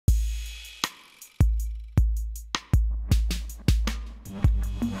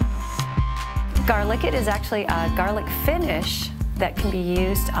Garlic It is actually a garlic finish that can be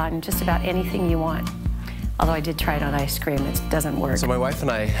used on just about anything you want. Although I did try it on ice cream, it doesn't work. So my wife and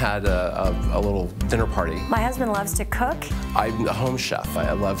I had a little dinner party. My husband loves to cook. I'm a home chef.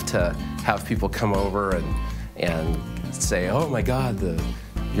 I love to have people come over and say, oh my God,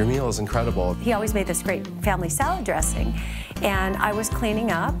 your meal is incredible. He always made this great family salad dressing. And I was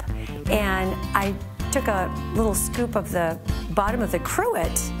cleaning up, and I took a little scoop of the bottom of the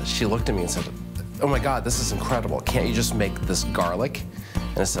cruet. She looked at me and said, oh my God, this is incredible. Can't you just make this garlic?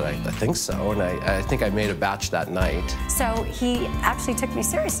 And I said, I think so, and I think I made a batch that night. So he actually took me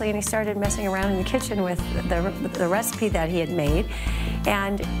seriously, and he started messing around in the kitchen with the recipe that he had made.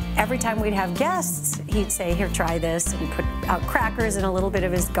 And every time we'd have guests, he'd say, here, try this, and put out crackers and a little bit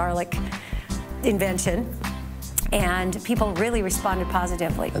of his garlic invention. And people really responded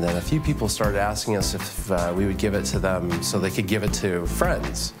positively. And then a few people started asking us if we would give it to them so they could give it to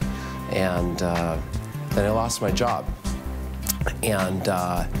friends. And then I lost my job. And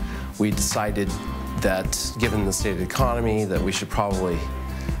we decided that, given the state of the economy, that we should probably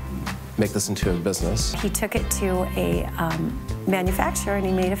make this into a business. He took it to a manufacturer, and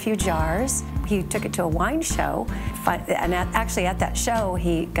he made a few jars. He took it to a wine show, and actually at that show,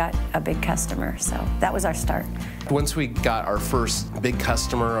 he got a big customer, so that was our start. Once we got our first big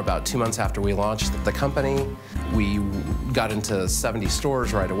customer, about 2 months after we launched the company, we got into 70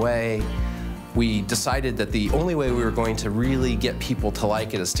 stores right away. We decided that the only way we were going to really get people to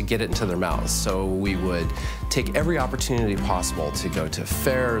like it is to get it into their mouths. So we would take every opportunity possible to go to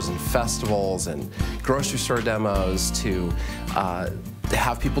fairs and festivals and grocery store demos to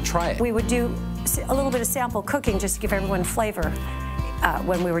have people try it. We would do a little bit of sample cooking just to give everyone flavor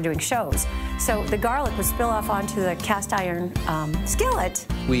when we were doing shows. So the garlic would spill off onto the cast iron skillet.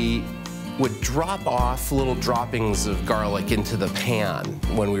 We would drop off little droppings of garlic into the pan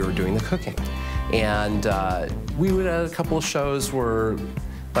when we were doing the cooking. And we would have a couple of shows where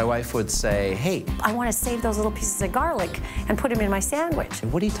my wife would say, hey, I want to save those little pieces of garlic and put them in my sandwich.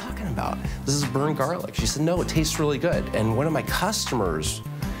 What are you talking about? This is burnt garlic. She said, no, it tastes really good. And one of my customers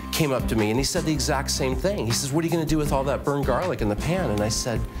came up to me and he said the exact same thing. He says, what are you going to do with all that burnt garlic in the pan? And I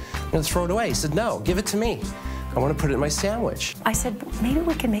said, I'm going to throw it away. He said, no, give it to me. I want to put it in my sandwich. I said, maybe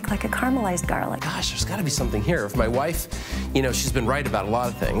we can make like a caramelized garlic. Gosh, there's got to be something here. If my wife, you know, she's been right about a lot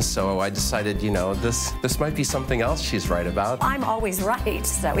of things, so I decided, you know, this might be something else she's right about. I'm always right,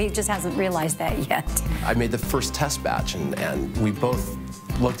 so he just hasn't realized that yet. I made the first test batch, and we both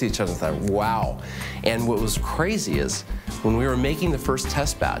looked at each other and thought, wow. And what was crazy is, when we were making the first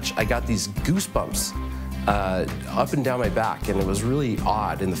test batch, I got these goosebumps up and down my back, and it was really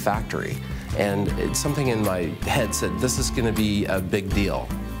odd in the factory. And something in my head said, this is going to be a big deal.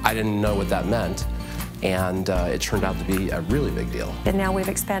 I didn't know what that meant, and it turned out to be a really big deal. And now we've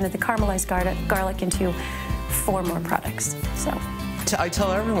expanded the caramelized garlic into 4 more products. So I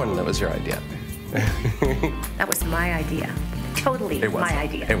tell everyone that was your idea. That was my idea. Totally my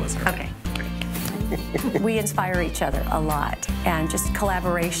idea. It was. Okay. We inspire each other a lot, and just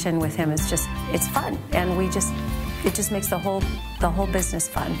collaboration with him is just, it's fun, and it just makes the whole business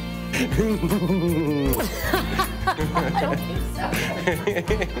fun. I don't think so.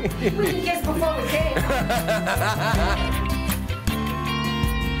 We can guess before we came.